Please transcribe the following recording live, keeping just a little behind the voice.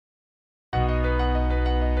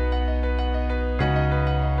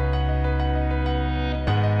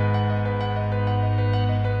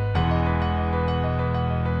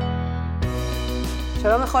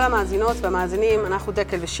שלום לכל המאזינות והמאזינים, אנחנו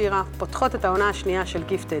דקל ושירה, פותחות את העונה השנייה של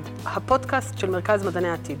גיפטד, הפודקאסט של מרכז מדעני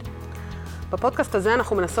העתיד. בפודקאסט הזה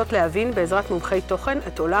אנחנו מנסות להבין בעזרת מומחי תוכן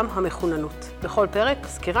את עולם המחוננות. בכל פרק,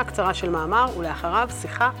 סקירה קצרה של מאמר ולאחריו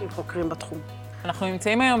שיחה עם חוקרים בתחום. אנחנו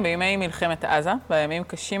נמצאים היום בימי מלחמת עזה, בימים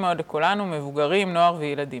קשים מאוד לכולנו, מבוגרים, נוער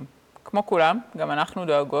וילדים. כמו כולם, גם אנחנו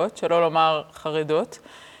דואגות, שלא לומר חרדות,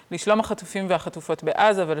 לשלום החטופים והחטופות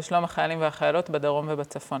בעזה ולשלום החיילים והחיילות בדרום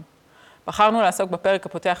ובצפון. בחרנו לעסוק בפרק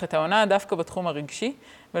הפותח את העונה דווקא בתחום הרגשי,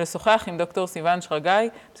 ולשוחח עם דוקטור סיון שרגאי,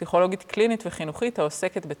 פסיכולוגית קלינית וחינוכית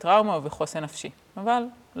העוסקת בטראומה ובחוסן נפשי. אבל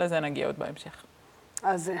לזה נגיע עוד בהמשך.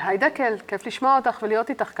 אז היי דקל, כיף לשמוע אותך ולהיות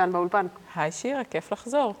איתך כאן באולפן. היי שירה, כיף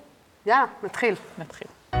לחזור. יאללה, נתחיל. נתחיל.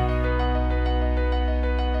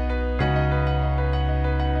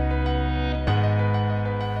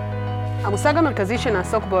 המושג המרכזי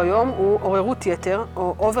שנעסוק בו היום הוא עוררות יתר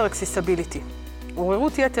או over accessibility.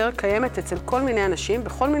 עוררות יתר קיימת אצל כל מיני אנשים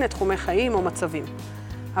בכל מיני תחומי חיים או מצבים.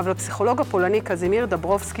 אבל הפסיכולוג הפולני קזימיר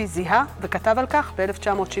דברובסקי זיהה וכתב על כך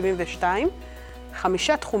ב-1972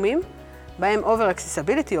 5 תחומים בהם over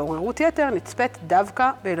accessibility או עוררות יתר נצפית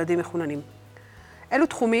דווקא בילדים מחוננים. אלו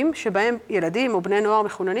תחומים שבהם ילדים או בני נוער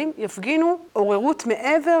מחוננים יפגינו עוררות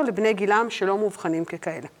מעבר לבני גילם שלא מובחנים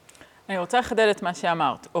ככאלה. אני רוצה לחדד את מה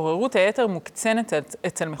שאמרת. עוררות היתר מוקצנת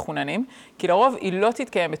אצל מחוננים, כי לרוב היא לא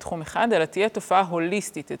תתקיים בתחום אחד, אלא תהיה תופעה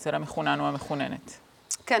הוליסטית אצל המחונן או המחוננת.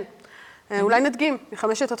 כן. אולי נדגים מ5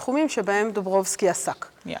 התחומים שבהם דברובסקי עסק.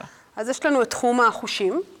 יאללה. אז יש לנו את תחום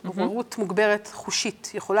החושים, עוררות מוגברת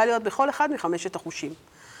חושית, יכולה להיות בכל אחד מ5 החושים.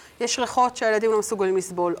 יש ריחות שהילדים לא מסוגלים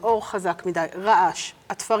לסבול, אור חזק מדי, רעש,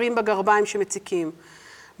 התפרים בגרביים שמציקים,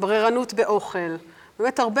 בררנות באוכל,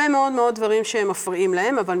 באמת הרבה מאוד מאוד דברים שהם מפריעים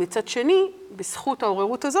להם, אבל מצד שני, בזכות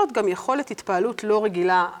העוררות הזאת, גם יכולת התפעלות לא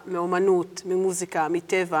רגילה מאומנות, ממוזיקה,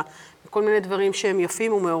 מטבע, מכל מיני דברים שהם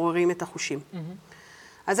יפים ומעוררים את החושים.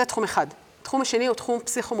 אז זה תחום אחד. התחום השני הוא תחום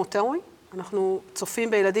פסיכומוטורי. אנחנו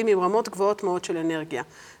צופים בילדים עם רמות גבוהות מאוד של אנרגיה.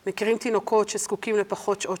 מכירים תינוקות שזקוקים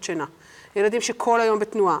לפחות שעות שינה. ילדים שכל היום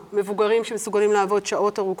בתנועה, מבוגרים שמסוגלים לעבוד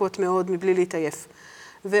שעות ארוכות מאוד מבלי להתעייף.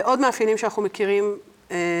 ועוד מאפיינים שאנחנו מכירים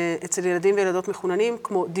אצל ילדים וילדות מחוננים,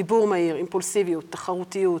 כמו דיבור מהיר, אימפולסיביות,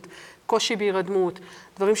 תחרותיות, קושי בהירדמות,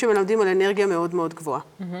 דברים שמלמדים על אנרגיה מאוד מאוד גבוהה.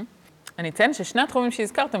 אני אציין ששני התחומים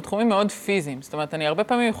שהזכרת הם תחומים מאוד פיזיים. זאת אומרת, אני הרבה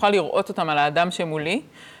פעמים יוכל לראות אותם על האדם שמולי,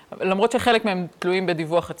 למרות שחלק מהם תלויים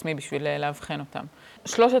בדיווח עצמי בשביל להבחן אותם.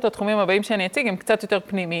 3 התחומים הבאים שאני אציג הם קצת יותר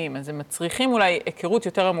פנימיים, אז הם מצריכים אולי היכרות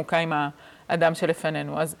יותר עמוקה עם האדם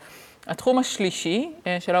שלפנינו. אז התחום השלישי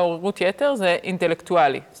של העוררות יתר זה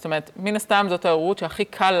אינטלקטואלי. זאת אומרת, מן הסתם זאת העוררות שהכי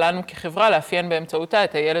קל לנו כחברה לאפיין באמצעותה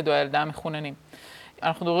את הילד או הילדה המחוננים.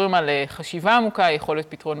 אנחנו מדברים על חשיבה עמוקה, יכולת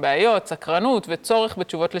פתרון בעיות, סקרנות וצורך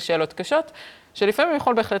בתשובות לשאלות קשות, שלפעמים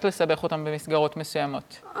יכול בהחלט לסבך אותם במסגרות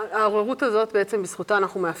מסוימות. העוררות הזאת בעצם בזכותה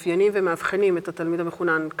אנחנו מאפיינים ומאבחנים את התלמיד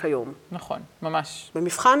המחונן כיום. נכון, ממש.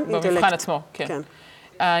 במבחן אינטלקט. במבחן עצמו, כן.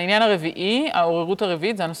 העניין הרביעי, העוררות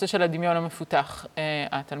הרביעית, זה הנושא של הדמיון המפותח.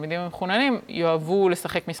 התלמידים המחוננים יאהבו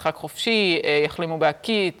לשחק משחק חופשי, יחלימו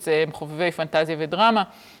בהקיץ, הם חובבי פנטזיה ודרמה.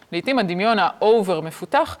 לעתים הדמיון האובר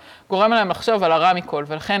מפותח גורם להם לחשוב על הרע מכל,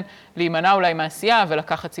 ולכן להימנע אולי מעשייה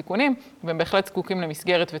ולקחת סיכונים, והם בהחלט זקוקים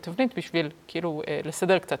למסגרת ותבנית בשביל כאילו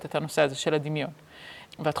לסדר קצת את הנושא הזה של הדמיון.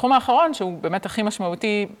 והתחום האחרון, שהוא באמת הכי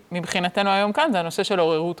משמעותי מבחינתנו היום כאן, זה הנושא של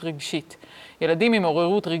עוררות רגשית. ילדים עם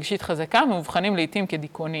עוררות רגשית חזקה מאובחנים לעתים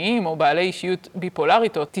כדיכאוניים או בעלי אישיות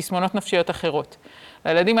ביפולרית או תסמונות נפשיות אחרות.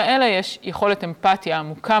 לילדים האלה יש יכולת אמפתיה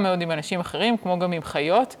עמוקה מאוד עם אנשים אחרים, כמו גם עם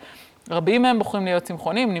חיות. רבים מהם בוחרים להיות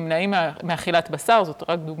צמחונים, נמנעים מאכילת בשר, זאת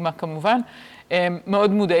רק דוגמה כמובן. הם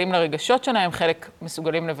מאוד מודעים לרגשות שלהם, חלק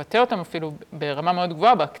מסוגלים לבטא אותם אפילו ברמה מאוד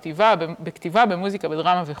גבוהה, בכתיבה, במוזיקה,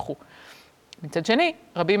 בדרמה וכו'. מצד שני,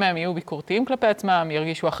 רבים מהם יהיו ביקורתיים כלפי עצמם,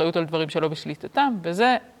 ירגישו אחריות על דברים שלא בשליטתם,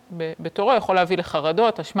 וזה בתורו יכול להביא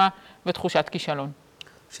לחרדות, אשמה ותחושת כישלון.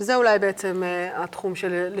 שזה אולי בעצם התחום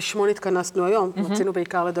שלשמו התכנסנו היום. רצינו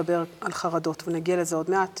בעיקר לדבר על חרדות, ונגיע לזה עוד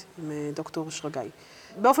מעט עם דוקטור שרגאי.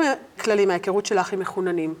 באופן כללי, מההיכרות שלך עם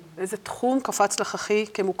מחוננים, איזה תחום קפץ לך הכי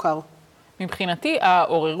כמוכר? מבחינתי,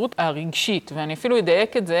 העוררות הרגשית, ואני אפילו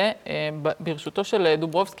אדייק את זה ברשותו של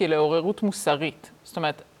דברובסקי לעוררות מוסרית. זאת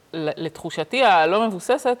אומרת, לתחושתי הלא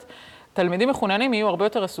מבוססת, תלמידים מחוננים יהיו הרבה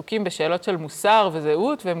יותר עסוקים בשאלות של מוסר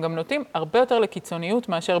וזהות, והם גם נוטים הרבה יותר לקיצוניות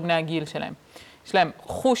מאשר בני הגיל שלהם. יש להם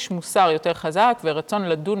חוש מוסר יותר חזק ורצון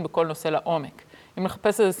לדון בכל נושא לעומק. אם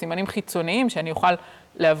נחפש איזה סימנים חיצוניים שאני אוכל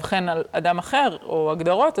להבחן על אדם אחר או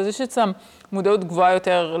הגדרות, אז יש אצלם מודעות גבוהה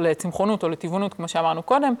יותר לצמחונות או לטבעונות, כמו שאמרנו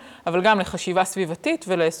קודם, אבל גם לחשיבה סביבתית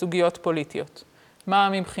ולסוגיות פוליטיות. מה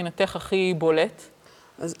מבחינתך הכי בולט?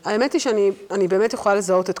 אז האמת היא שאני באמת יכולה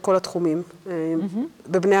לזהות את כל התחומים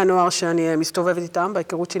בבני הנוער שאני מסתובבת איתם,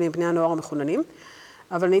 בהיכרות שלי עם בני הנוער המחוננים,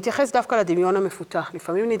 אבל אני אתייחס דווקא לדמיון המפותח.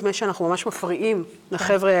 לפעמים נדמה שאנחנו ממש מפריעים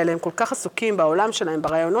לחבר'ה האלה, הם כל כך עסוקים בעולם שלהם,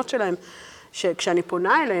 ברעיונות שלהם, שכשאני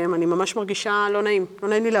פונה אליהם, אני ממש מרגישה לא נעים. לא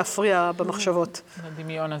נעים לי להפריע במחשבות.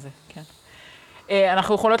 הדמיון הזה, כן.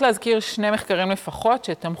 אנחנו יכולות להזכיר 2 מחקרים לפחות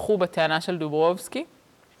שתמכו בטענה של דוברובסקי.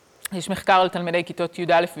 יש מחקר על תלמידי כיתות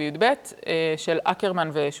י"א וי"ב של אקרמן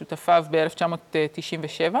ושותפיו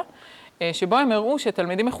ב-1997, שבו הם הראו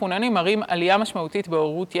שתלמידים מחוננים מראים עלייה משמעותית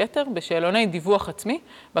בעוררות יתר בשאלוני דיווח עצמי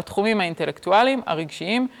בתחומים האינטלקטואליים,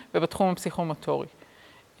 הרגשיים ובתחום הפסיכומוטורי.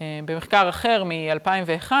 במחקר אחר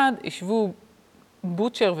מ-2001 השוו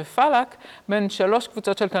בוטשר ופלק בין 3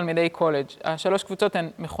 קבוצות של תלמידי קולג'. ה3 קבוצות הן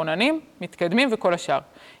מחוננים, מתקדמים וכל השאר.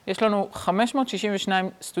 יש לנו 562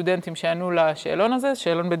 סטודנטים שענו לשאלון הזה,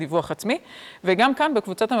 שאלון בדיווח עצמי, וגם כאן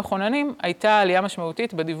בקבוצת המחוננים הייתה עלייה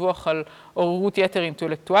משמעותית בדיווח על עוררות יתר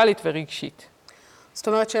אינטלקטואלית ורגשית. זאת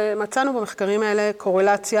אומרת שמצאנו במחקרים האלה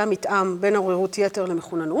קורלציה, מתאם בין עוררות יתר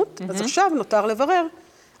למחוננות, אז עכשיו נותר לברר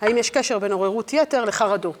האם יש קשר בין עוררות יתר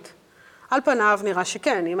לחרדות. על פניו נראה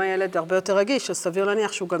שכן, אם הילד הרבה יותר רגיש, אז סביר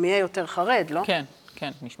להניח שהוא גם יהיה יותר חרד, לא? כן,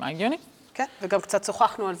 כן, נשמע הגיוני. כן, וגם קצת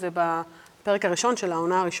שוחחנו על זה בפרק הראשון של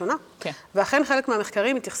העונה הראשונה. כן. ואכן חלק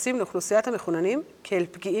מהמחקרים מתייחסים לאוכלוסיית המחוננים כאל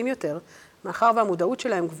פגיעים יותר, מאחר והמודעות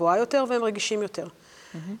שלהם גבוהה יותר והם רגישים יותר.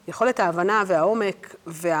 יכולת ההבנה והעומק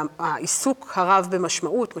והעיסוק הרב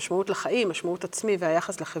במשמעות, משמעות לחיים, משמעות עצמי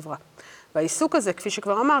והיחס לחברה. והעיסוק הזה, כפי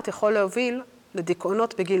שכבר אמרת, יכול להוביל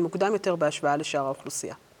לדיכאונות בגיל מוקדם יותר בהשוואה לשאר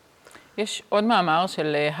האוכלוסייה. יש עוד מאמר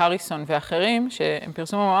של הריסון ואחרים, שהם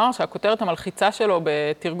פרסמו מאמר שהכותרת המלחיצה שלו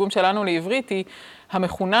בתרגום שלנו לעברית היא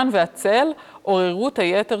המחונן והצל, עוררות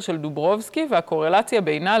היתר של דוברובסקי והקורלציה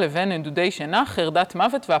בינה לבין נדודי שינה, חרדת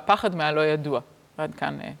מוות והפחד מהלא ידוע. עד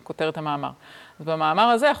כאן כותרת המאמר. אז במאמר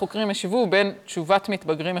הזה החוקרים השוו בין תשובת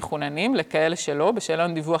מתבגרים מחוננים לכאלה שלא,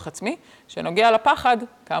 בשאלון דיווח עצמי, שנוגע לפחד,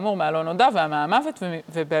 כאמור מהלא נודע והמהמוות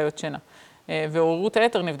ובעיות שינה. ועוררות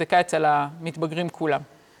היתר נבדקה אצל המתבגרים כולם.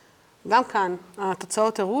 גם כאן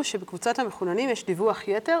התוצאות הראו שבקבוצת המחוננים יש דיווח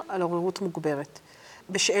יתר על עוררות מוגברת.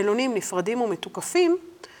 בשאלונים נפרדים ומתוקפים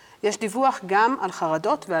יש דיווח גם על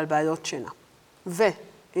חרדות ועל בעיות שינה.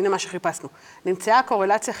 והנה מה שחיפשנו, נמצאה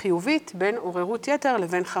קורלציה חיובית בין עוררות יתר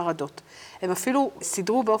לבין חרדות. הם אפילו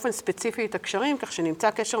סידרו באופן ספציפי את הקשרים, כך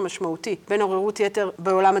שנמצא קשר משמעותי בין עוררות יתר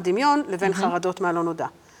בעולם הדמיון לבין חרדות מהלא נודע.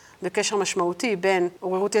 וקשר משמעותי בין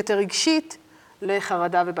עוררות יתר רגשית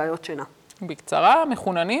לחרדה ובעיות שינה. בקצרה,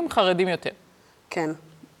 מחוננים חרדים יותר. כן,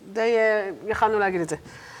 די יכלנו להגיד את זה.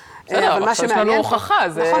 בסדר, אבל עכשיו יש לנו הוכחה,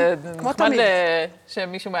 זה נחמד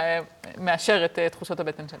שמישהו מאשר את תחושות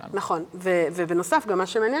הבטן שלנו. נכון, ובנוסף, גם מה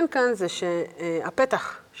שמעניין כאן זה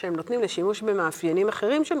שהפתח שהם נותנים לשימוש במאפיינים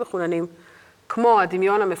אחרים של מחוננים, כמו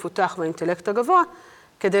הדמיון המפותח והאינטלקט הגבוה,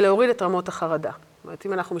 כדי להוריד את רמות החרדה. זאת אומרת,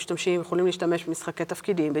 אם אנחנו יכולים להשתמש במשחקי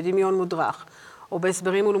תפקידים, בדמיון מודרך, או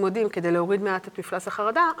בהסברים ולומדים כדי להוריד מעט את מפלס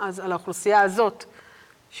החרדה, אז על האוכלוסייה הזאת,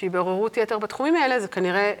 שהיא בעוררות יתר בתחומים האלה, זה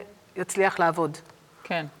כנראה יצליח לעבוד.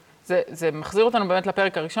 כן. זה מחזיר אותנו באמת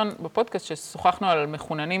לפרק הראשון בפודקאסט, ששוחחנו על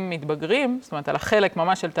מחוננים מתבגרים, זאת אומרת, על החלק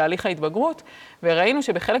ממש של תהליך ההתבגרות, וראינו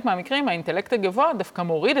שבחלק מהמקרים האינטלקט הגבוה דווקא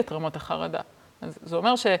מוריד את רמות החרדה. אז זה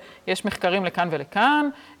אומר שיש מחקרים לכאן ולכאן,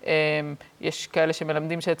 יש כאלה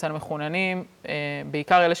שמלמדים שאצל מחוננים,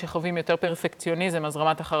 בעיקר אלה שחווים יותר פרפקציוניזם, אז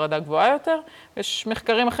רמת החרדה גבוהה יותר. יש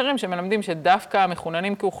מחקרים אחרים שמלמדים שדווקא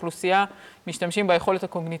המחוננים כאוכלוסייה משתמשים ביכולת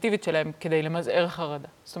הקוגניטיבית שלהם כדי למזער חרדה.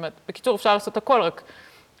 זאת אומרת, בקיצור אפשר לעשות הכל, רק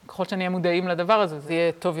ככל שנהיה מודעים לדבר הזה, זה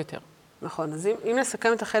יהיה טוב יותר. נכון, אז אם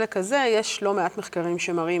נסכם את החלק הזה, יש לא מעט מחקרים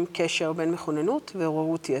שמראים קשר בין מחוננות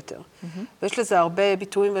ועוררות יתר. ויש לזה הרבה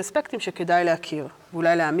ביטויים ואספקטים שכדאי להכיר,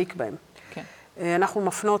 ואולי להעמיק בהם. כן. אנחנו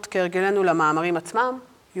מפנות כהרגלנו למאמרים עצמם,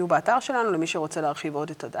 יהיו באתר שלנו למי שרוצה להרחיב עוד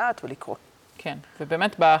את הדעת ולקרוא. כן,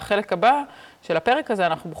 ובאמת בחלק הבא של הפרק הזה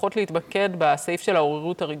אנחנו בוחרות להתמקד בסעיף של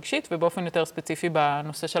העוררות הרגשית, ובאופן יותר ספציפי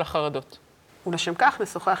בנושא של החרדות. ולשם כך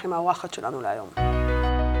נשוחח עם האורחת שלנו להיום.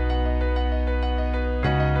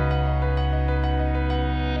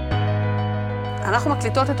 אנחנו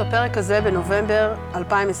מקליטות את הפרק הזה בנובמבר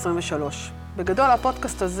 2023. בגדול,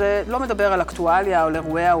 הפודקאסט הזה לא מדבר על אקטואליה או על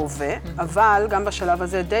אירועי ההווה, אבל גם בשלב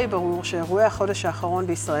הזה די ברור שאירועי החודש האחרון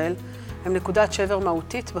בישראל הם נקודת שבר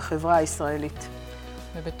מהותית בחברה הישראלית.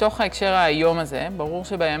 ובתוך ההקשר היום הזה, ברור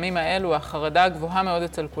שבימים האלו החרדה גבוהה מאוד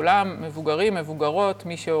אצל כולם, מבוגרים, מבוגרות,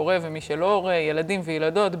 מי שהורה ומי שלא הורה, ילדים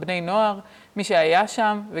וילדות, בני נוער, מי שהיה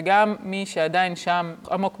שם וגם מי שעדיין שם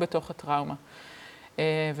עמוק בתוך הטראומה.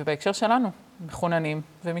 ובהקשר שלנו, מחוננים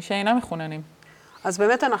ומי שאינם מחוננים. אז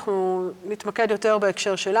באמת אנחנו נתמקד יותר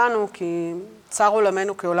בהקשר שלנו, כי צר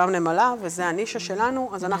עולמנו כעולם נמלה, וזה הנישה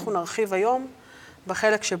שלנו, אז אנחנו נרחיב היום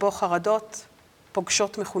בחלק שבו חרדות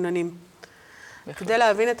פוגשות מחוננים. כדי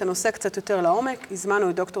להבין את הנושא קצת יותר לעומק, הזמנו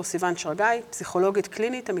את דוקטור סיון שרגאי, פסיכולוגית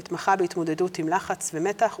קלינית המתמחה בהתמודדות עם לחץ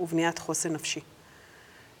ומתח ובניית חוסן נפשי.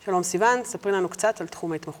 שלום סיון, ספרי לנו קצת על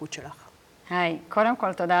תחום ההתמחות שלך. היי, קודם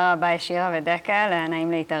כל תודה רבה ישירה ודקל,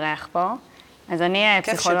 נעים להתארח פה. אז אני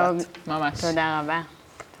פסיכולוג... כיף שבאת. ממש. תודה רבה,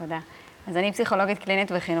 תודה. אז אני פסיכולוגית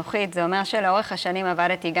קלינית וחינוכית, זה אומר שלאורך השנים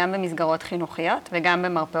עבדתי גם במסגרות חינוכיות וגם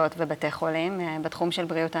במרפאות ובתי חולים, בתחום של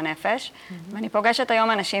בריאות הנפש. ואני פוגשת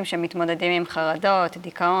היום אנשים שמתמודדים עם חרדות,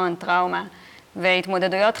 דיכאון, טראומה,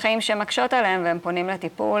 והתמודדויות חיים שמקשות עליהם, והם פונים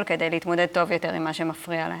לטיפול כדי להתמודד טוב יותר עם מה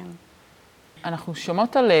שמפריע להם. אנחנו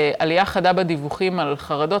שומעות על עלייה חדה בדיווחים על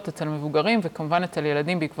חרדות אצל מבוגרים, וכמובן אצל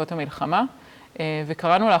ילדים בעקבות המלחמה.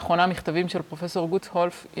 וקראנו לאחרונה מכתבים של פרופסור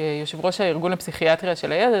גוטהולף, יושב ראש הארגון לפסיכיאטריה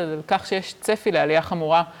של הילד, על כך שיש צפי לעלייה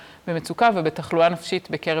חמורה במצוקה ובתחלואה נפשית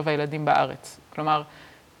בקרב הילדים בארץ. כלומר,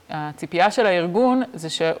 הציפייה של הארגון זה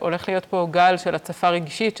שהולך להיות פה גל של הצפה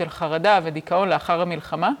רגשית, של חרדה ודיכאון לאחר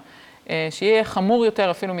המלחמה, שיהיה חמור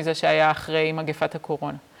יותר אפילו מזה שהיה אחרי מגפת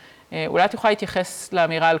הקורונה. אולי את יכולה להתייחס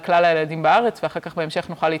לאמירה על כלל הילדים בארץ, ואחר כך בהמשך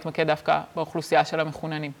נוכל להתמקד דווקא באוכלוסייה של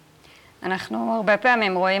המחוננים. אנחנו הרבה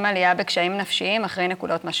פעמים רואים עלייה בקשיים נפשיים אחרי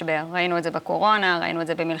נקודות משבר. ראינו את זה בקורונה, ראינו את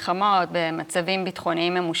זה במלחמות, במצבים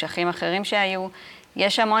ביטחוניים ממושכים אחרים שהיו.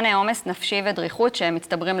 יש המון עומס נפשי ודריכות שהם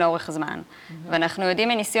מצטברים לאורך זמן. ואנחנו יודעים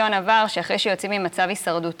מניסיון עבר שאחרי שיוצאים ממצב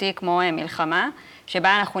הישרדותי כמו מלחמה,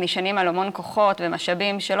 שבה אנחנו נשענים על המון כוחות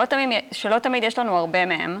ומשאבים שלא תמיד יש לנו הרבה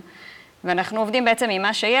מהם, ואנחנו עובדים בעצם עם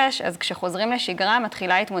מה שיש, אז כשחוזרים לשגרה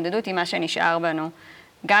מתחילה התמודדות עם מה שנשאר בנו.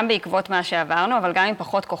 גם בעקבות מה שעברנו, אבל גם עם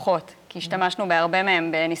פחות כוחות, כי השתמשנו בהרבה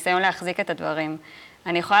מהם בניסיון להחזיק את הדברים.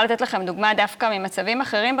 אני יכולה לתת לכם דוגמה דווקא ממצבים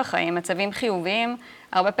אחרים בחיים, מצבים חיוביים,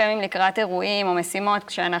 הרבה פעמים לקראת אירועים או משימות,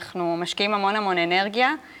 כשאנחנו משקיעים המון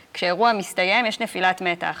אנרגיה, כשאירוע מסתיים יש נפילת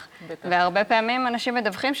מתח. והרבה פעמים אנשים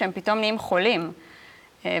מדווחים שהם פתאום נהיים חולים.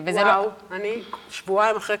 וואו, אני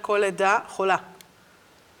שבועיים אחרי כל לידה חולה.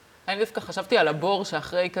 אני דווקא חשבתי על הבור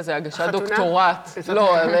שאחרי כזה הגשת דוקטורט,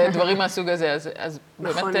 לא, על דברים מהסוג הזה, אז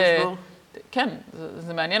באמת, נכון, יש בור. כן,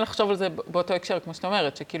 זה מעניין לחשוב על זה באותו הקשר, כמו שאת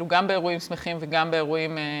אומרת, שכאילו גם באירועים שמחים וגם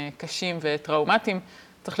באירועים קשים וטראומטיים,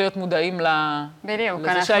 צריך להיות מודעים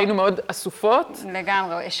לזה שהיינו מאוד אסופות.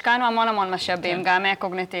 לגמרי, השקענו המון משאבים, גם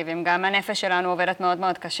קוגניטיביים, גם הנפש שלנו עובדת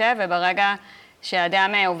מאוד קשה, וברגע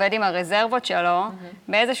שהאדם עובד עם הרזרבות שלו,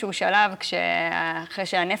 באיזשהו שלב, אחרי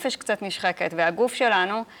שהנפש קצת נשחקת והגוף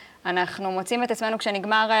שלנו, אנחנו מוצאים את עצמנו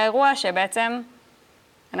כשנגמר האירוע, שבעצם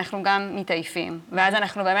אנחנו גם מתעייפים. ואז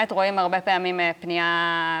אנחנו באמת רואים הרבה פעמים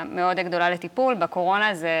פנייה מאוד גדולה לטיפול.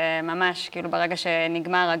 בקורונה זה ממש, כאילו ברגע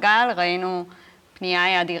שנגמר הגל, ראינו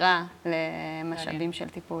פנייה אדירה למשאבים של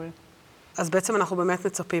טיפול. אז בעצם אנחנו באמת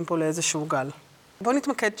מצפים פה לאיזשהו גל. בואו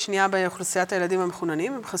נתמקד שנייה באוכלוסיית הילדים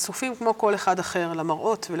המחוננים. הם חשופים כמו כל אחד אחר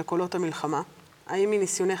למראות ולקולות המלחמה. האם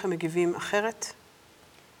מניסיונך הם מגיבים אחרת?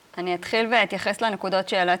 אני אתחיל ואתייחס לנקודות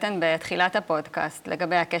שהעליתן בתחילת הפודקאסט,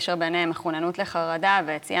 לגבי הקשר בין מחוננות לחרדה,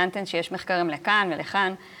 וציינתן שיש מחקרים לכאן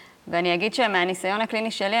ולכאן, ואני אגיד שמהניסיון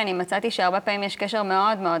הקליני שלי, אני מצאתי שהרבה פעמים יש קשר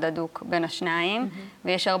מאוד הדוק בין השניים,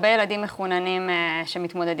 ויש הרבה ילדים מחוננים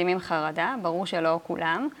שמתמודדים עם חרדה, ברור שלא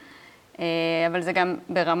כולם, אבל זה גם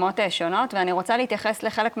ברמות שונות, ואני רוצה להתייחס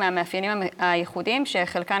לחלק מהמאפיינים הייחודיים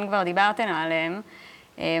שחלקן כבר דיברתן עליהם.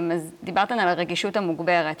 אז דיברתן על הרגישות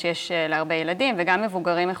המוגברת שיש להרבה ילדים וגם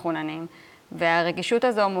מבוגרים מחוננים. והרגישות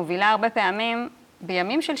הזו מובילה הרבה פעמים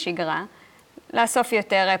בימים של שגרה, לאסוף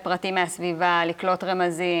יותר פרטים מהסביבה, לקלוט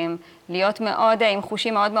רמזים, להיות מאוד עם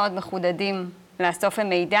חושים מאוד מחודדים, לאסוף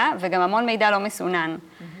מידע וגם המון מידע לא מסונן.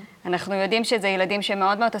 אנחנו יודעים שזה ילדים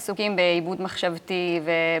שמאוד עסוקים בעיבוד מחשבתי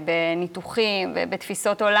ובניתוחים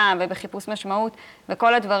ובתפיסות עולם ובחיפוש משמעות,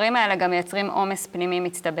 וכל הדברים האלה גם מייצרים עומס פנימי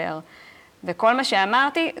מצטבר. וכל מה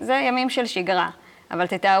שאמרתי זה ימים של שגרה, אבל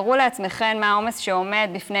תתארו לעצמכם מה העומס שעומד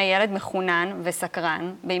בפני ילד מחונן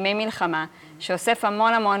וסקרן בימי מלחמה, שאוסף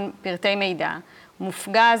המון פרטי מידע,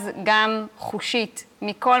 מופגז גם חושית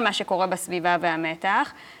מכל מה שקורה בסביבה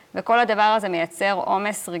והמתח, וכל הדבר הזה מייצר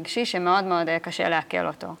עומס רגשי שמאוד קשה לעכל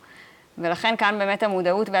אותו. ולכן כאן באמת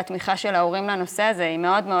המודעות והתמיכה של ההורים לנושא הזה היא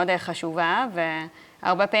מאוד חשובה,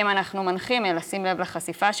 והרבה פעמים אנחנו מנחים לשים לב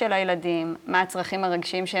לחשיפה של הילדים, מה הצרכים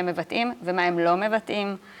הרגשיים שהם מבטאים ומה הם לא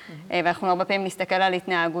מבטאים, ואנחנו הרבה פעמים נסתכל על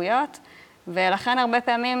התנהגויות, ולכן הרבה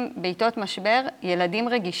פעמים בעיתות משבר ילדים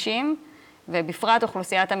רגישים, ובפרט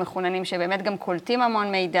אוכלוסיית המחוננים שבאמת גם קולטים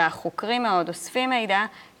המון מידע, חוקרים מאוד, אוספים מידע,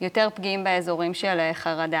 יותר פגיעים באזורים של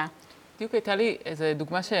חרדה. בדיוק הייתה לי איזו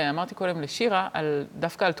דוגמה שאמרתי קודם לשירה,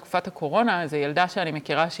 דווקא על תקופת הקורונה, איזו ילדה שאני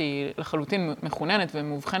מכירה שהיא לחלוטין מחוננת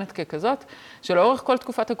ומאובחנת ככזאת, שלאורך כל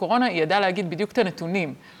תקופת הקורונה היא ידעה להגיד בדיוק את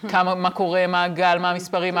הנתונים, מה קורה, מה הגל, מה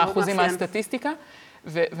המספרים, מה האחוזים, מה הסטטיסטיקה,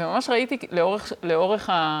 וממש ראיתי לאורך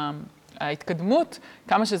ההתקדמות,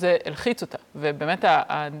 כמה שזה הלחיץ אותה. ובאמת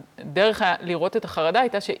הדרך לראות את החרדה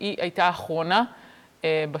הייתה שהיא הייתה האחרונה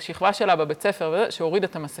בשכבה שלה, בבית ספר, שהורידה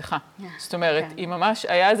את המסכה. זאת אומרת, היא ממש,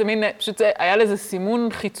 היה איזה מין, פשוט היה לזה סימון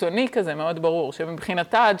חיצוני כזה מאוד ברור,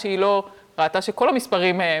 שמבחינתה עד שהיא לא ראתה שכל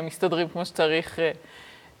המספרים מסתדרים כמו שצריך,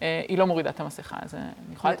 היא לא מורידה את המסכה. אז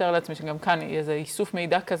אני יכולה לתאר לעצמי שגם כאן יהיה איזה איסוף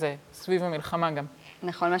מידע כזה, סביב המלחמה גם.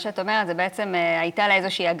 נכון, מה שאת אומרת, זה בעצם הייתה לה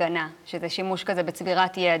איזושהי הגנה, שזה שימוש כזה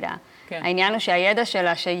בצבירת ידע. כן. העניין הוא שהידע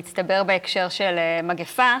שלה, שהצטבר בהקשר של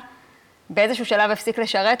מגפה, באיזשהו שלב הפסיק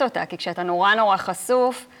לשרת אותה, כי כשאתה נורא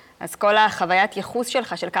חשוף, אז כל החוויית ייחוס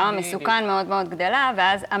שלך, של כמה מסוכן מאוד מאוד גדלה,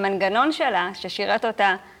 ואז המנגנון שלה, ששירת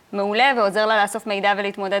אותה מעולה ועוזר לה לאסוף מידע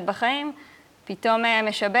ולהתמודד בחיים, פתאום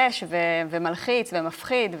משבש ומלחיץ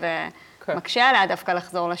ומפחיד ומקשה עליה דווקא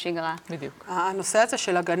לחזור לשגרה. בדיוק. הנושא הזה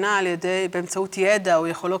של הגנה על ידי, באמצעות ידע או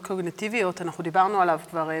יכולות קוגניטיביות, אנחנו דיברנו עליו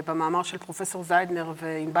כבר במאמר של פרופסור זיידנר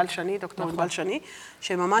וענבל שני, דוקטור ענבל שני,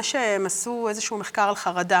 שממש הם עשו איזשהו מחקר על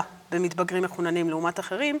חרדה במתבגרים מחוננים לעומת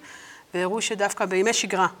אחרים, והראו שדווקא בימי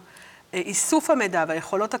שגרה, איסוף המידע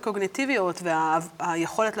והיכולות הקוגניטיביות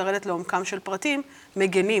והיכולת לרדת לעומקם של פרטים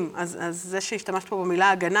מגנים. אז זה שהשתמשת פה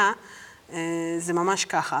במילה הגנה, זה ממש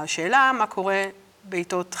ככה. השאלה, מה קורה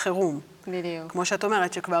בעיתות חירום? בדיוק. כמו שאת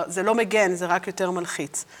אומרת, שכבר זה לא מגן, זה רק יותר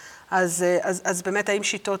מלחיץ. אז באמת, האם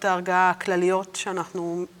שיטות ההרגעה הכלליות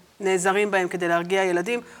שאנחנו נעזרים בהן כדי להרגיע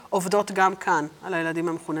ילדים, עובדות גם כאן על הילדים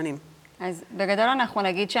המחוננים? אז בגדול אנחנו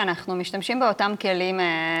נגיד שאנחנו משתמשים באותם כלים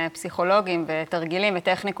פסיכולוגיים ותרגילים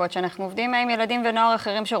וטכניקות שאנחנו עובדים עם ילדים ונוער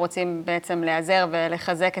אחרים שרוצים בעצם להיעזר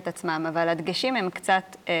ולחזק את עצמם, אבל הדגשים הם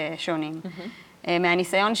קצת שונים.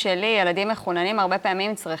 מהניסיון שלי, ילדים מחוננים הרבה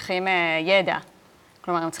פעמים צריכים ידע.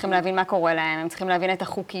 כלומר, הם צריכים להבין מה קורה להם, הם צריכים להבין את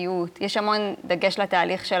החוקיות. יש המון דגש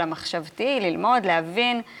לתהליך של המחשבתי, ללמוד,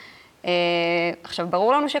 להבין. עכשיו,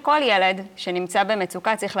 ברור לנו שכל ילד שנמצא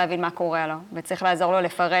במצוקה צריך להבין מה קורה לו, וצריך לעזור לו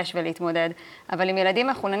לפרש ולהתמודד. אבל עם ילדים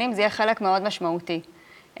מחוננים זה יהיה חלק מאוד משמעותי,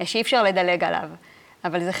 שאי אפשר לדלג עליו.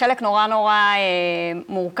 אבל זה חלק נורא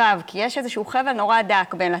מורכב, כי יש איזשהו חבל נורא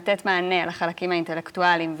דק בין לתת מענה לחלקים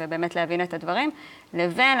האינטלקטואליים ובאמת להבין את הדברים,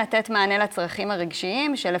 לבין לתת מענה לצרכים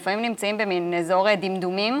הרגשיים, שלפעמים נמצאים במין אזור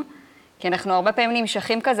דמדומים, כי אנחנו הרבה פעמים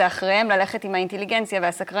נמשכים כזה אחריהם ללכת עם האינטליגנציה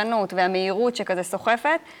והסקרנות והמהירות שכזה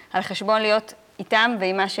סוחפת, על חשבון להיות איתם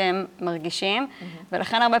ועם מה שהם מרגישים,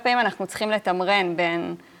 ולכן הרבה פעמים אנחנו צריכים לתמרן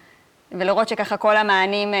בין, ולראות שככה כל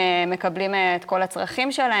המענים מקבלים את כל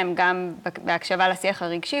הצרכים שלהם, גם בהקשבה לשיח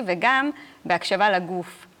הרגשי וגם בהקשבה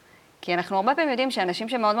לגוף. כי אנחנו הרבה פעמים יודעים שאנשים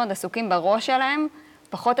שמאוד מאוד עסוקים בראש שלהם,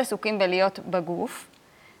 פחות עסוקים בלהיות בגוף,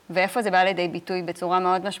 ואיפה זה בא לידי ביטוי בצורה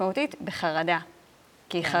מאוד משמעותית? בחרדה.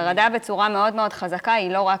 כי חרדה בצורה מאוד מאוד חזקה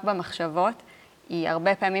היא לא רק במחשבות, היא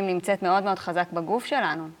הרבה פעמים נמצאת מאוד מאוד חזק בגוף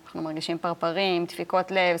שלנו. אנחנו מרגישים פרפרים,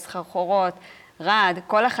 דפיקות לב, סחרחורות, רעד,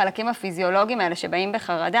 כל החלקים הפיזיולוגיים האלה שבאים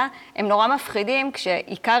בחרדה, הם נורא מפחידים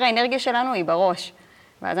כשעיקר האנרגיה שלנו היא בראש.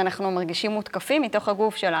 ואז אנחנו מרגישים מותקפים מתוך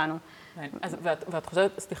הגוף שלנו. ואת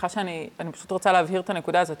חושבת, סליחה שאני פשוט רוצה להבהיר את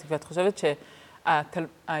הנקודה הזאת, ואת חושבת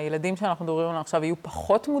שהילדים שאנחנו מדברים עליהם עכשיו יהיו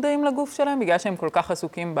פחות מודעים לגוף שלהם, בגלל שהם כל כך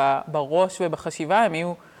עסוקים בראש ובחשיבה, הם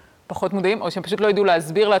יהיו פחות מודעים, או שהם פשוט לא ידעו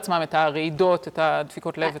להסביר לעצמם את הרעידות, את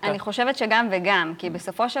הדפיקות לב. אני חושבת שגם וגם, כי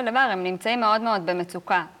בסופו של דבר הם נמצאים מאוד מאוד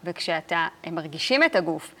במצוקה, הם מרגישים את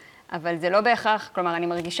הגוף, אבל זה לא בהכרח, כלומר, אני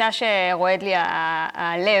מרגישה שרועד לי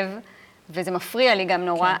הלב, וזה מפריע לי גם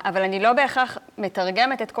נורא, אבל אני לא בהכרח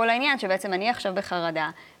מתרגמת את כל העניין, שבעצם אני עכשיו בחרדה,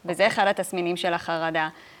 וזה אחד התסמינים של החרדה.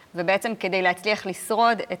 ובעצם כדי להצליח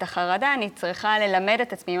לשרוד את החרדה, אני צריכה ללמד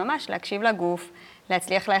את עצמי ממש, להקשיב לגוף,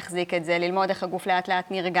 להצליח להחזיק את זה, ללמוד איך הגוף לאט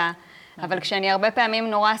לאט נרגע. אבל כשאני הרבה פעמים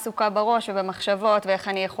נורא עסוקה בראש ובמחשבות, ואיך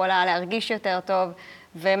אני יכולה להרגיש יותר טוב,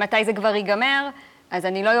 ומתי זה כבר ייגמר, אז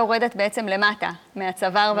אני לא יורדת בעצם למטה,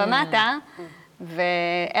 מהצוואר ומטה,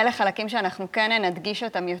 ואלה חלקים שאנחנו כן נדגיש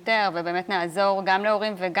אותם יותר, ובאמת נעזור גם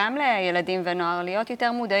להורים וגם לילדים ונוער, להיות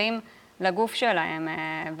יותר מודעים לגוף שלהם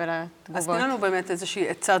ולתגובות. אז תנו לנו באמת איזושהי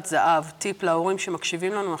עצת זהב, טיפ להורים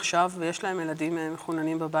שמקשיבים לנו עכשיו, ויש להם ילדים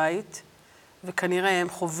מחוננים בבית, וכנראה הם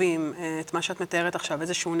חווים את מה שאת מתארת עכשיו,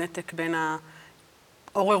 איזשהו נתק בין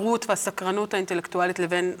העוררות והסקרנות האינטלקטואלית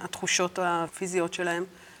לבין התחושות הפיזיות שלהם.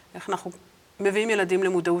 איך אנחנו מביאים ילדים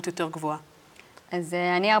למודעות יותר גבוהה? אז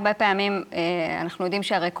אני הרבה פעמים, אנחנו יודעים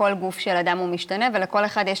שהרי כל גוף של אדם הוא משתנה, ולכל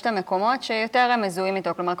אחד יש את המקומות שיותר הם מזוהים איתו.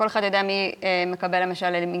 כלומר, כל אחד יודע מי מקבל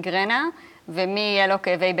למשל מיגרנה, ומי יהיה לו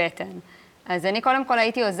כאבי בטן. אז אני קודם כל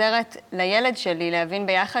הייתי עוזרת לילד שלי להבין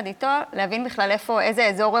ביחד איתו, להבין בכלל איזה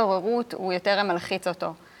אזור עוררות הוא יותר מלחיץ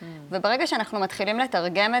אותו. וברגע שאנחנו מתחילים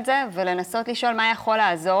לתרגם את זה ולנסות לשאול מה יכול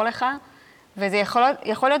לעזור לך, וזה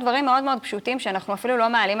יכול להיות דברים מאוד מאוד פשוטים שאנחנו אפילו לא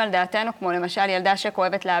מעלים על דעתנו, כמו למשל ילדה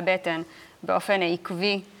שכואבת לה הבטן באופן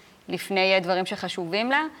עקבי לפני דברים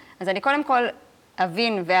שחשובים לה, אז אני קודם כל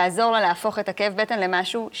אבין ואעזור לה להפוך את הכאב בטן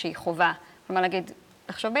למשהו שהיא חובה. כלומר, להגיד,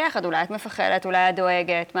 לחשוב ביחד, אולי את מפחדת, אולי את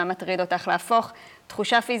דואגת, מה מטריד אותך, להפוך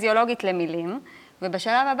תחושה פיזיולוגית למילים,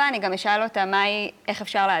 ובשלב הבא אני גם אשאל אותה איך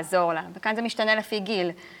אפשר לעזור לה. וכאן זה משתנה לפי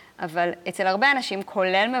גיל, אבל אצל הרבה אנשים,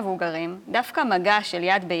 כולל מבוגרים, דווקא מגע של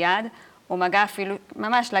יד ביד, או מגע אפילו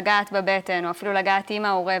ממש לגעת בבטן, או אפילו לגעת עם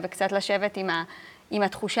ההורה וקצת לשבת עם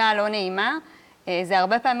התחושה הלא נעימה, זה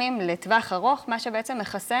הרבה פעמים לטווח ארוך, מה שבעצם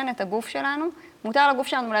מחסן את הגוף שלנו. מותר לגוף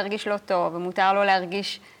שלנו להרגיש לא טוב, ומותר לו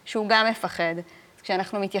להרגיש שהוא גם מפחד.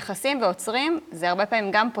 כשאנחנו מתייחסים ועוצרים, זה הרבה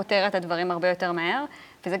פעמים גם פותר את הדברים הרבה יותר מהר,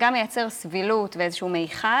 וזה גם מייצר סבילות ואיזשהו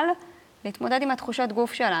מיכל להתמודד עם התחושות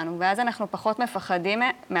גוף שלנו, ואז אנחנו פחות מפחדים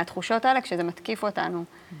מהתחושות האלה כשזה מתקיף אותנו,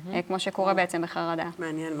 כמו שקורה בעצם בחרדה.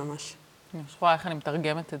 מעניין ממש. אני חושבה איך אני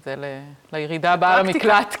מתרגמת את זה לירידה הבאה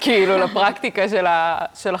למקלט, כאילו, לפרקטיקה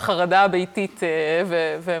של החרדה הביתית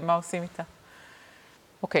ומה עושים איתה.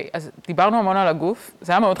 אוקיי, אז דיברנו המון על הגוף,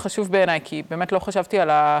 זה היה מאוד חשוב בעיניי, כי באמת לא חשבתי על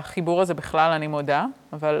החיבור הזה בכלל, אני מודה,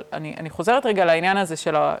 אבל אני חוזרת רגע לעניין הזה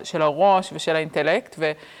של הראש ושל האינטלקט,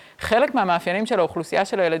 וחלק מהמאפיינים של האוכלוסייה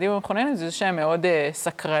של הילדים המכוננים זה שהם מאוד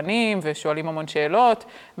סקרנים ושואלים המון שאלות,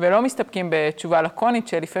 ולא מסתפקים בתשובה לקונית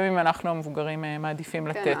שלפעמים אנחנו המבוגרים מעדיפים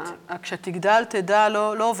לתת. כן, כשתגדל תדע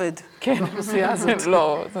לא עובד. כן, באוכלוסייה הזאת.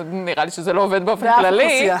 לא, נראה לי שזה לא עובד באופן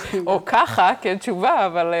כללי, או ככה, כן, תשובה,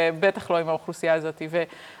 אבל בטח לא עם האוכלוסייה הזאת.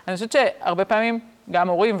 ואני חושבת שהרבה פעמים גם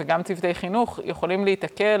הורים וגם צוותי חינוך יכולים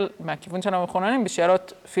להתקל מהכיוון שלנו המכוננים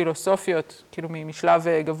בשאלות פילוסופיות, כאילו משלב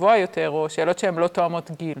גבוה יותר, או שאלות שהן לא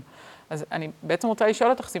תואמות גיל. אז אני בעצם רוצה לשאול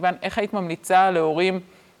אותך, סיוון, איך היית ממליצה להורים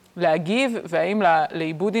להגיב, והאם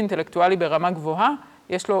לעיבוד אינטלקטואלי ברמה גבוהה,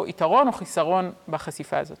 יש לו יתרון או חיסרון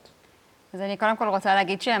בחשיפה הזאת? אז אני קודם כל רוצה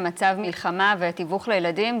להגיד שמצב מלחמה ותיווך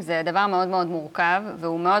לילדים זה דבר מאוד מאוד מורכב,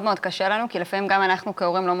 והוא מאוד מאוד קשה לנו, כי לפעמים גם אנחנו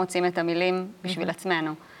כהורים לא מוצאים את המילים בשביל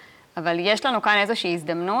עצמנו. אבל יש לנו כאן איזושהי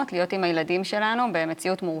הזדמנות להיות עם הילדים שלנו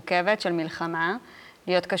במציאות מורכבת של מלחמה,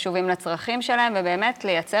 להיות קשובים לצרכים שלהם, ובאמת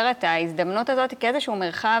לייצר את ההזדמנות הזאת כאיזשהו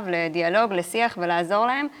מרחב לדיאלוג, לשיח ולעזור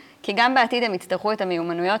להם, כי גם בעתיד הם יצטרכו את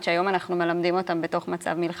המיומנויות שהיום אנחנו מלמדים אותם בתוך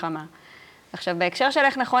מצב מלחמה. עכשיו, בהקשר של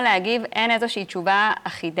איך נכון להגיב, אין איזושהי תשובה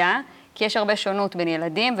אחידה, כי יש הרבה שונות בין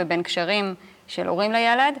ילדים ובין קשרים של הורים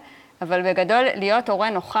לילד, אבל בגדול להיות הורה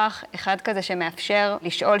נוכח, אחד כזה שמאפשר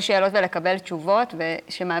לשאול שאלות ולקבל תשובות,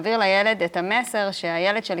 ושמעביר לילד את המסר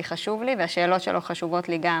שהילד שלי חשוב לי והשאלות שלו חשובות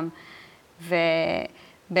לי גם.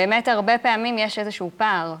 ובאמת הרבה פעמים יש איזשהו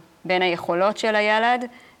פער בין היכולות של הילד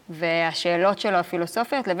והשאלות שלו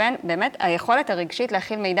הפילוסופיות, לבין באמת היכולת הרגשית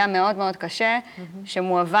להכיל מידע מאוד מאוד קשה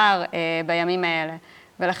שמועבר בימים האלה.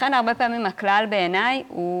 ולכן הרבה פעמים הכלל בעיניי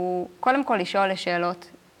הוא קודם כל לשאול לשאלות,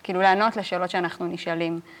 כאילו לענות לשאלות שאנחנו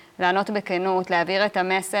נשאלים, לענות בכנות, להעביר את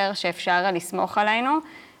המסר שאפשר לסמוך עלינו,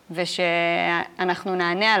 ושאנחנו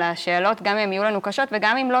נענה על השאלות, גם אם יהיו לנו קשות,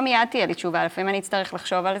 וגם אם לא מיד תהיה לי תשובה, לפעמים אני אצטרך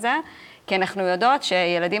לחשוב על זה, כי אנחנו יודעות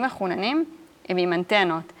שילדים מחוננים הם עם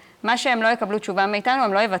אנטנות. מה שהם לא יקבלו תשובה מאיתנו,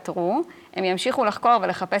 הם לא יוותרו, הם ימשיכו לחקור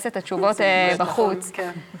ולחפש את התשובות בחוץ.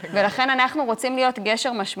 ולכן אנחנו רוצים להיות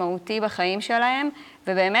גשר משמעותי בחיים שלהם,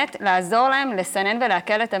 ובאמת לעזור להם לסנן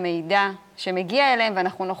ולהקל את המידע שמגיע אליהם,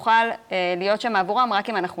 ואנחנו נוכל להיות שם עבורם רק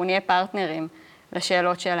אם אנחנו נהיה פרטנרים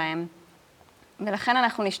לשאלות שלהם. ולכן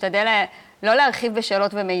אנחנו נשתדל לא להרחיב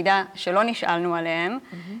בשאלות ומידע שלא נשאלנו עליהם,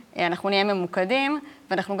 אנחנו נהיה ממוקדים,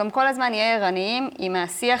 ואנחנו גם כל הזמן נהיה ערניים אם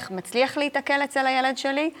השיח מצליח להתעכל אצל הילד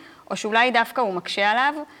שלי, או שאולי דווקא הוא מקשה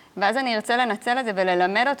עליו, ואז אני ארצה לנצל את זה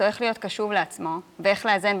וללמד אותו איך להיות קשוב לעצמו, ואיך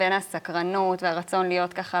לאזן בין הסקרנות והרצון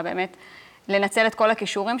להיות ככה באמת, לנצל את כל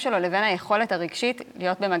הכישורים שלו לבין היכולת הרגשית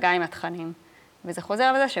להיות במגע עם התכנים. וזה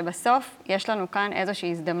חוזר לזה שבסוף יש לנו כאן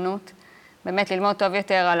איזושהי הזדמנות באמת ללמוד טוב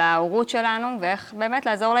יותר על ההורות שלנו, ואיך באמת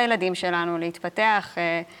לעזור לילדים שלנו להתפתח,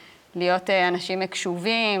 להיות אנשים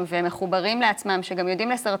קשובים ומחוברים לעצמם, שגם יודעים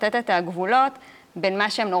לסרטט את הגבולות בין מה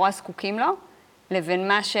שהם נורא זקוקים לו, לבין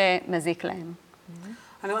מה שמזיק להם.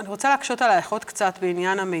 אני רוצה להקשות עלייך עוד קצת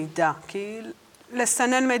בעניין המידע, כי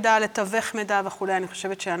לסנן מידע, לתווך מידע וכו', אני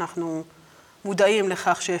חושבת שאנחנו מודעים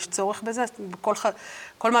לכך שיש צורך בזה.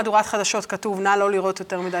 כל מהדורת חדשות כתוב, נא לא לראות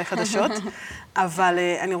יותר מדי חדשות, אבל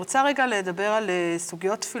אני רוצה רגע לדבר על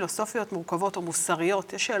סוגיות פילוסופיות מורכבות או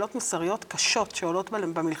מוסריות. יש שאלות מוסריות קשות שעולות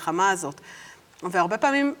במלחמה הזאת, והרבה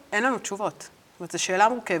פעמים אין לנו תשובות. אומרת, זו שאלה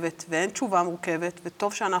מורכבת, ואין תשובה מורכבת,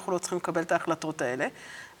 וטוב שאנחנו לא צריכים לקבל את ההחלטות האלה.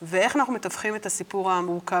 ואיך אנחנו מתווכים את הסיפור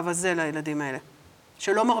המורכב הזה לילדים האלה?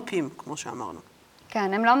 שלא מרפים, כמו שאמרנו.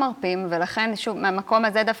 כן, הם לא מרפים, ולכן, שוב, מהמקום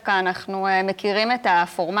הזה דווקא אנחנו מכירים את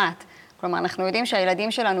הפורמט. כלומר, אנחנו יודעים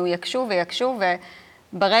שהילדים שלנו יקשו ויקשו,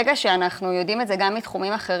 וברגע שאנחנו יודעים את זה גם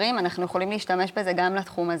מתחומים אחרים, אנחנו יכולים להשתמש בזה גם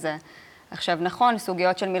לתחום הזה. עכשיו, נכון,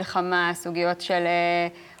 סוגיות של מלחמה, סוגיות של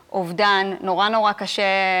אובדן, נורא קשה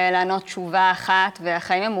לענות תשובה אחת,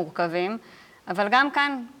 והחיים הם מורכבים, אבל גם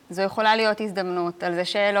כאן זו יכולה להיות הזדמנות, על זה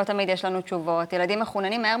שלא תמיד יש לנו תשובות. ילדים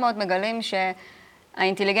מחוננים מהר מאוד מגלים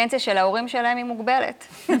שהאינטליגנציה של ההורים שלהם היא מוגבלת.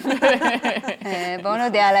 בואו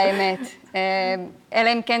נודה על האמת.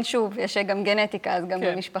 אלא אם כן שוב, יש גם גנטיקה, אז גם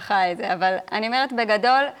במשפחה איזה, אבל אני אומרת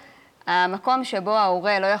בגדול, המקום שבו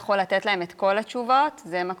ההורה לא יכול לתת להם את כל התשובות,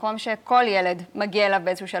 זה מקום שכל ילד מגיע אליו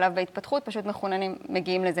באיזשהו שלב בהתפתחות, פשוט מחוננים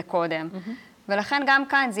מגיעים לזה קודם. ולכן גם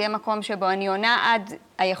כאן זה יהיה מקום שבו אני עונה עד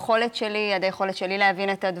היכולת שלי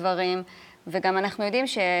להבין את הדברים, וגם אנחנו יודעים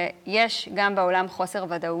שיש גם בעולם חוסר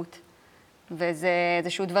ודאות. וזה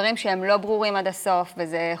איזשהו דברים שהם לא ברורים עד הסוף,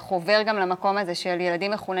 וזה חובר גם למקום הזה של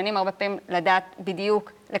ילדים מחוננים, הרבה פעמים לדעת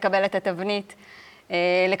בדיוק, לקבל את התבנית,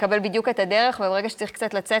 לקבל בדיוק את הדרך, וברגע שצריך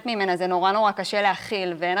קצת לצאת ממנה, זה נורא קשה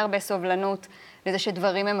להכיל, ואין הרבה סובלנות לזה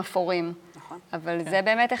שדברים הם אפורים. נכון. אבל זה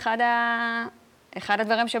באמת אחד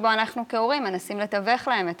הדברים שבו אנחנו כהורים מנסים לתווך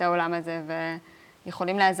להם את העולם הזה,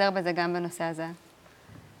 ויכולים לעזר בזה גם בנושא הזה.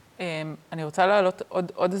 אני רוצה להעלות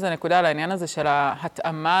עוד איזה נקודה על העניין הזה של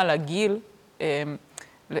ההתאמה לגיל.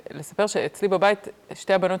 לספר שאצלי בבית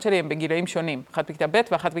שתי הבנות שלי הן בגילאים שונים, אחת בכיתה ב'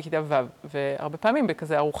 ואחת בכיתה ו', והרבה פעמים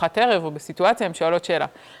בכזה ארוחת ערב או בסיטואציה הן שואלות שאלה.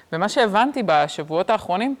 ומה שהבנתי בשבועות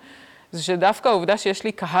האחרונים זה שדווקא העובדה שיש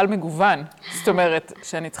לי קהל מגוון, זאת אומרת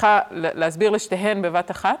שאני צריכה להסביר לשתיהן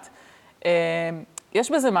בבת אחת,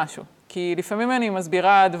 יש בזה משהו, כי לפעמים אני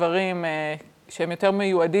מסבירה דברים שהם יותר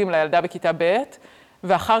מיועדים לילדה בכיתה ב',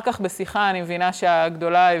 ואחר כך בשיחה אני מבינה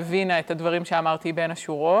שהגדולה הבינה את הדברים שאמרתי בין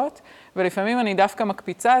השורות, ולפעמים אני דווקא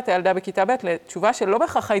מקפיצה את הילדה בכיתה ב' לתשובה שלא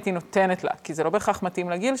בהכרח הייתי נותנת לה, כי זה לא בהכרח מתאים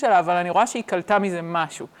לגיל שלה, אבל אני רואה שהיא קלטה מזה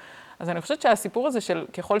משהו. אז אני חושבת שהסיפור הזה של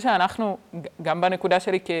ככל שאנחנו, גם בנקודה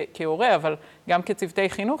שלי כהורה, אבל גם כצוותי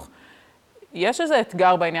חינוך, יש איזה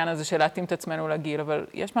אתגר בעניין הזה של להתאים את עצמנו לגיל, אבל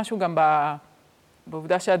יש משהו גם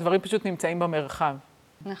בעובדה שהדברים פשוט נמצאים במרחב.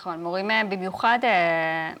 נכון, מורים במיוחד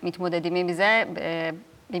מתמודדים עם זה,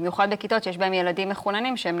 במיוחד בכיתות שיש בהם ילדים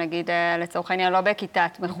מחוננים, שהם נגיד לצורך העניין לא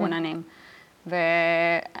בכיתת מחוננים.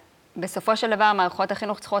 ובסופו של דבר מערכות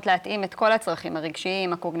החינוך צריכות להתאים את כל הצרכים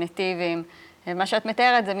הרגשיים, הקוגניטיביים. מה שאת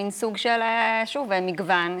מתארת זה מין סוג של, שוב,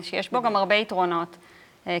 מגוון, שיש בו גם הרבה יתרונות.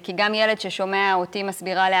 כי גם ילד ששומע אותי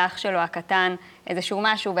מסבירה לאח שלו הקטן איזשהו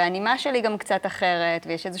משהו, והנימה שלי גם קצת אחרת,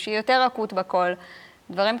 ויש איזושהי יותר רכות בכל.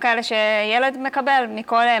 דברים כאלה שילד מקבל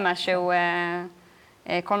מכל משהו,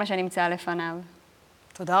 כל מה שנמצא לפניו.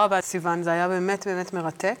 תודה רבה, סיון. זה היה באמת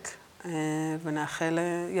מרתק, ונאחל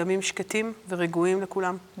ימים שקטים ורגועים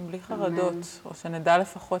לכולם. בלי חרדות, או שנדע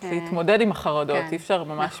לפחות להתמודד עם החרדות. אי אפשר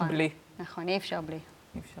ממש בלי. נכון, אי אפשר בלי.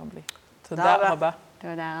 אי אפשר בלי. תודה רבה.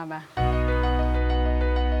 תודה רבה.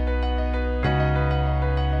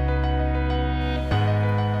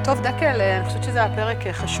 טוב, דקל, אני חושבת שזה הפרק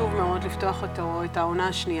חשוב מאוד לפתוח אותו, את העונה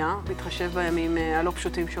השנייה, להתחשב בימים הלא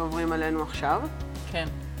פשוטים שעוברים עלינו עכשיו. כן,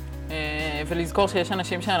 ולזכור שיש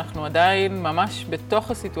אנשים שאנחנו עדיין ממש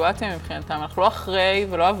בתוך הסיטואציה מבחינתם. אנחנו לא אחרי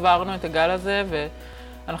ולא עברנו את הגל הזה,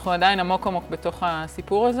 ואנחנו עדיין עמוק בתוך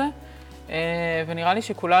הסיפור הזה. ונראה לי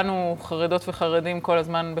שכולנו חרדות וחרדים כל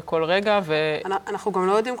הזמן בכל רגע. אנחנו גם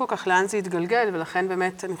לא יודעים כל כך לאן זה יתגלגל, ולכן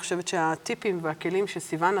באמת אני חושבת שהטיפים והכלים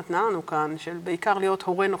שסיון נתנה לנו כאן, של בעיקר להיות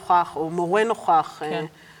הורה נוכח או מורה נוכח,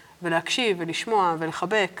 ולהקשיב ולשמוע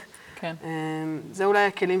ולחבק, זה אולי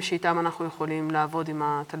הכלים שאיתם אנחנו יכולים לעבוד עם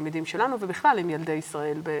התלמידים שלנו, ובכלל עם ילדי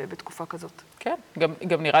ישראל בתקופה כזאת. כן,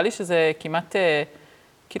 גם נראה לי שזה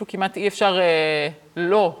כמעט אי אפשר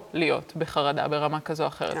לא להיות בחרדה ברמה כזו או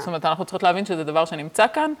אחרת. זאת אומרת, אנחנו צריכות להבין שזה דבר שנמצא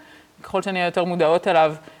כאן, ככל שנהיה יותר מודעות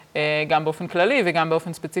אליו, גם באופן כללי וגם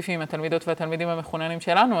באופן ספציפי עם התלמידות והתלמידים המחוננים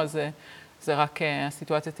שלנו, אז זה רק,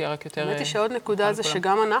 הסיטואציה תהיה רק יותר... האמת היא שעוד נקודה זה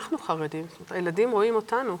שגם אנחנו חרדים. זאת אומרת, הילדים רואים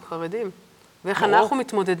אותנו חרדים. ואיך אנחנו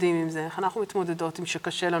מתמודדים עם זה, איך אנחנו מתמודדות עם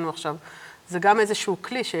שקשה לנו עכשיו. זה גם איזשהו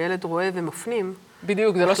כלי שילד רואה ומפנים.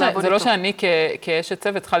 בדיוק, זה לא שאני כאשת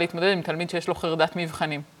צוות צריכה להתמודד עם תלמיד שיש לו חרדת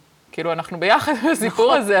מבחנים. כאילו אנחנו ביחד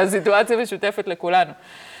בסיפור הזה, הסיטואציה משותפת לכולנו.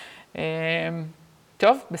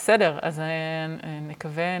 טוב, בסדר, אז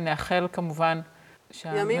נקווה, נאחל כמובן...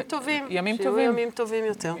 ימים טובים. ימים טובים. שיהיו ימים טובים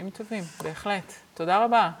יותר. ימים טובים, בהחלט. תודה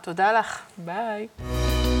רבה. תודה לך. ביי.